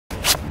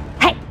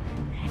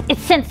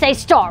It's Sensei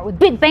Star with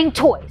Big Bang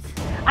Toys.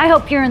 I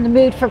hope you're in the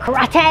mood for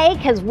karate,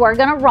 because we're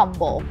gonna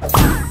rumble.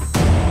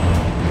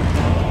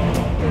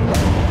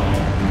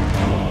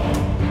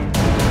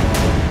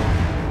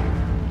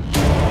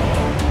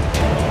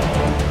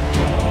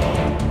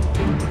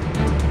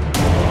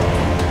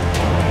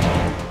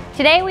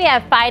 Today we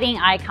have fighting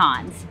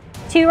icons.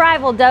 2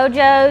 rival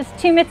dojos,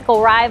 2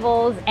 mythical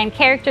rivals, and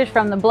characters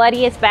from the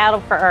bloodiest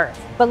battle for Earth.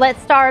 But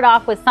let's start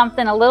off with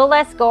something a little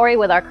less gory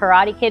with our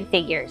Karate Kid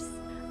figures.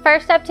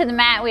 First up to the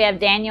mat we have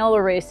Daniel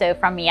LaRusso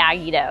from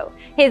Miyagi-Do.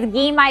 His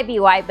gi might be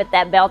white, but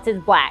that belt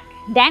is black.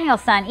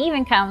 Daniel's son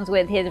even comes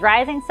with his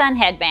Rising Sun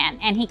headband,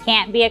 and he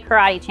can't be a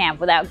karate champ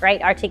without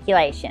great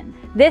articulation.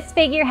 This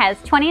figure has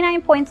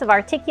 29 points of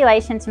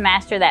articulation to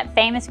master that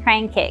famous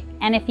crane kick,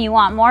 and if you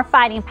want more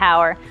fighting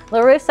power,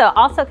 LaRusso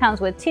also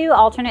comes with 2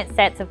 alternate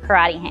sets of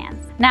karate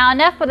hands. Now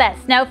enough with that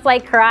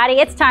snowflake karate,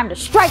 it's time to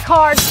strike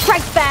hard,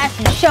 strike fast,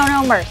 and show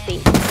no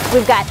mercy.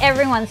 We've got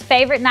everyone's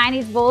favorite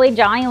 90s bully,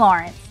 Johnny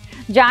Lawrence.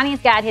 Johnny's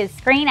got his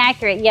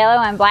screen-accurate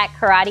yellow and black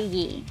karate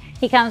gi.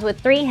 He comes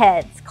with 3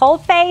 heads,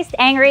 cold-faced,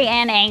 angry,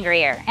 and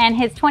angrier, and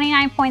his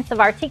 29 points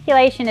of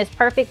articulation is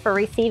perfect for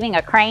receiving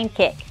a crane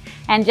kick.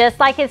 And just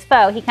like his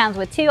foe, he comes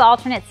with 2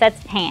 alternate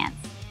sets of hands.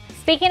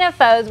 Speaking of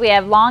foes, we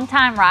have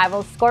longtime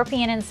rivals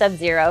Scorpion and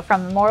Sub-Zero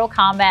from the Mortal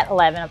Kombat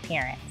 11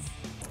 appearance.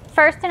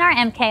 First in our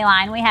MK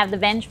line, we have the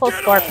Vengeful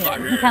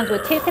Scorpion. He comes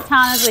with 2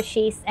 katanas with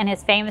sheaths and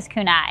his famous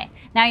kunai.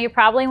 Now you're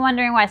probably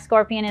wondering why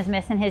Scorpion is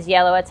missing his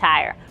yellow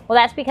attire. Well,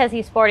 that's because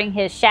he's sporting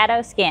his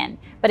shadow skin,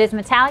 but his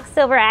metallic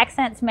silver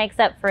accents makes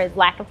up for his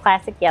lack of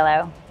classic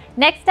yellow.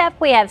 Next up,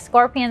 we have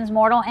Scorpion's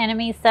mortal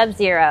enemy,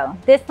 Sub-Zero.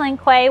 This Lin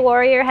Kuei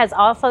warrior has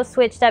also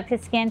switched up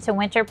his skin to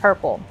winter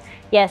purple.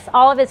 Yes,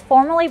 all of his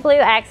formerly blue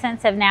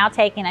accents have now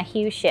taken a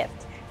huge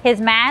shift.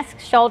 His mask,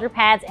 shoulder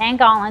pads, and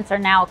gauntlets are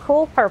now a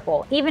cool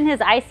purple. Even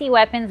his icy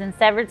weapons and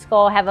severed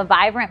skull have a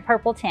vibrant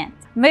purple tint.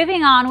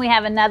 Moving on, we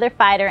have another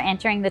fighter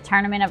entering the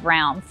Tournament of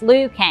Realms,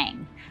 Liu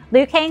Kang.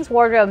 Liu Kang's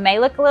wardrobe may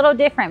look a little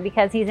different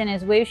because he's in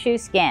his wushu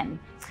skin.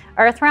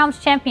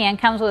 Earthrealm's champion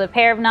comes with a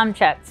pair of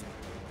nunchucks.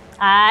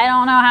 I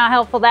don't know how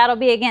helpful that'll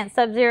be against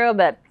Sub-Zero,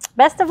 but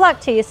best of luck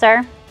to you,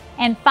 sir.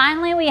 And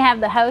finally, we have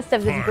the host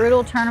of this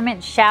brutal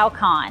tournament, Shao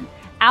Kahn.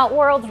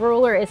 Outworld's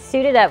ruler is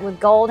suited up with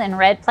gold and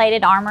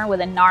red-plated armor with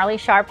a gnarly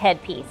sharp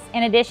headpiece.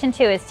 In addition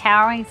to his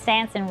towering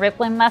stance and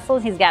rippling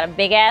muscles, he's got a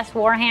big-ass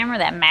warhammer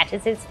that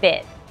matches his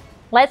fit.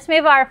 Let's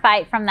move our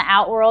fight from the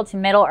Outworld to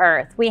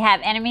Middle-earth. We have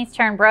enemies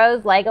turned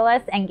bros,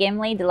 Legolas, and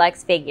Gimli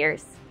deluxe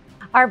figures.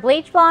 Our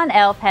bleach blonde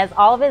elf has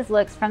all of his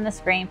looks from the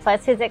screen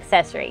plus his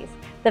accessories.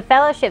 The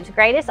Fellowship's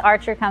greatest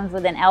archer comes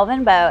with an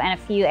elven bow and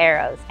a few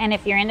arrows, and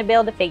if you're into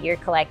Build-A-Figure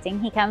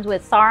collecting, he comes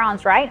with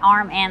Sauron's right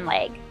arm and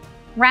leg.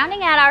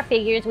 Rounding out our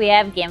figures, we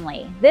have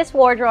Gimli. This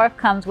war dwarf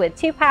comes with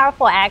 2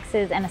 powerful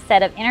axes and a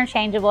set of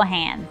interchangeable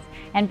hands,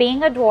 and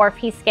being a dwarf,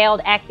 he's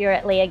scaled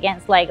accurately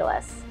against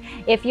Legolas.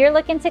 If you're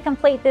looking to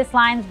complete this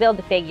line's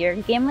Build-A-Figure,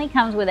 Gimli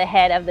comes with a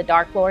head of the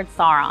Dark Lord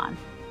Sauron.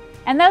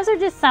 And those are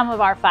just some of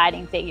our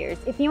fighting figures.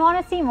 If you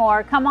want to see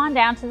more, come on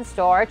down to the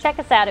store or check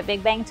us out at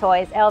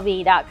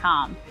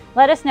BigBangToysLV.com.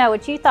 Let us know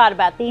what you thought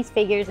about these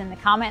figures in the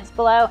comments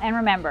below, and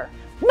remember,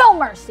 no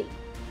mercy!